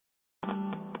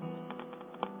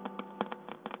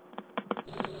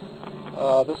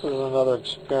This is another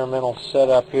experimental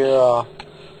setup here.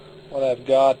 What I've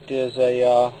got is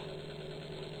a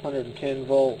 110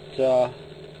 volt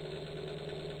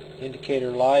indicator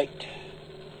light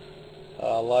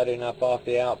lighting up off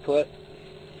the output.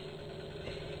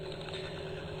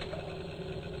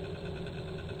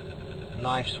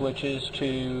 Knife switches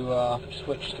to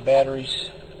switch the batteries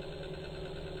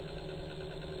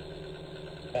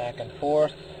back and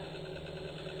forth.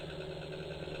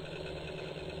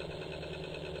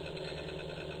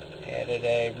 Added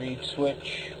a reed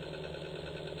switch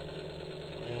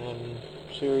in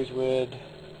series with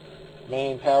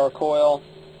main power coil.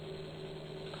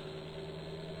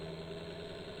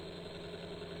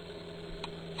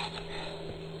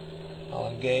 I'll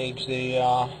engage the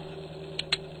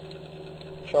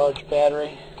charged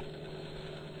battery.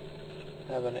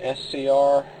 Have an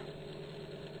SCR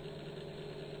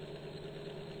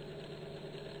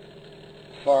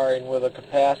firing with a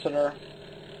capacitor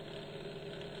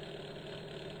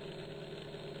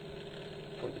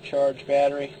for the charged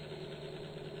battery.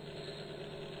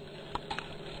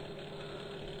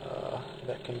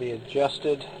 That can be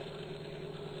adjusted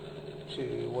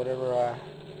to whatever I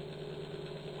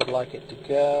would like it to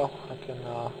go. I can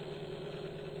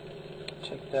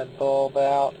take that bulb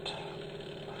out,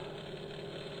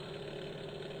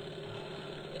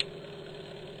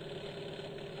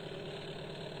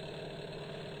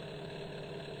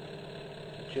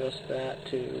 adjust that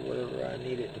to whatever I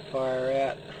need it to fire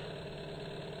at.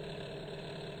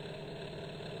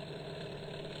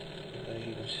 As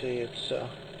you can see, it's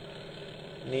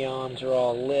neons are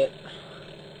all lit.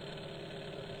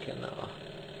 I can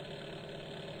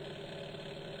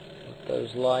let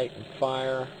those light and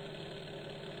fire.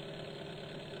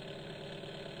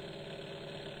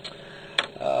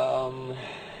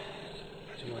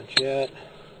 Too much yet.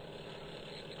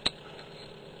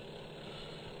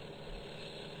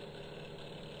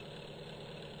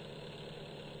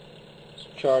 It's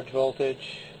charge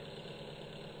voltage.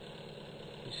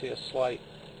 You see a slight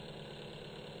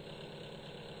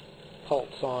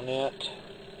pulse on it.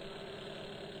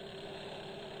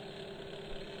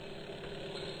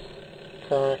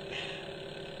 Current.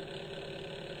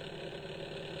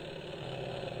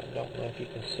 I don't know if you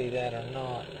can see that or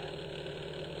not.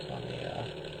 It's on the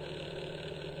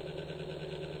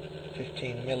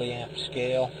 15 milliamp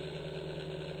scale.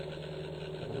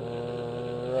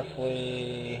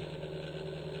 Roughly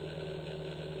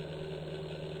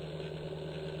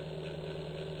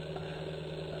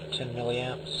 10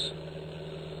 milliamps.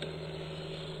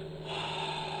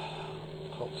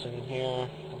 Pulsing here,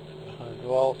 100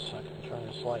 volts. I can turn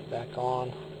this light back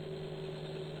on.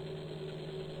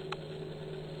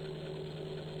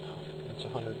 It's a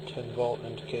 110 volt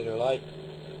indicator light.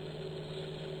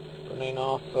 Burning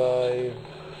off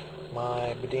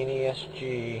my Bedini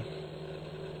SG.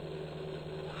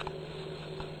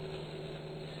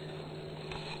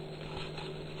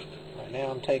 Right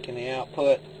now I'm taking the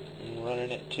output and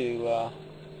running it to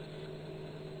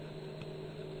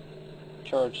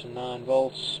charge some 9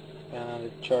 volts, and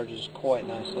it charges quite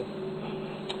nicely.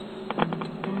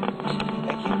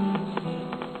 Thank you.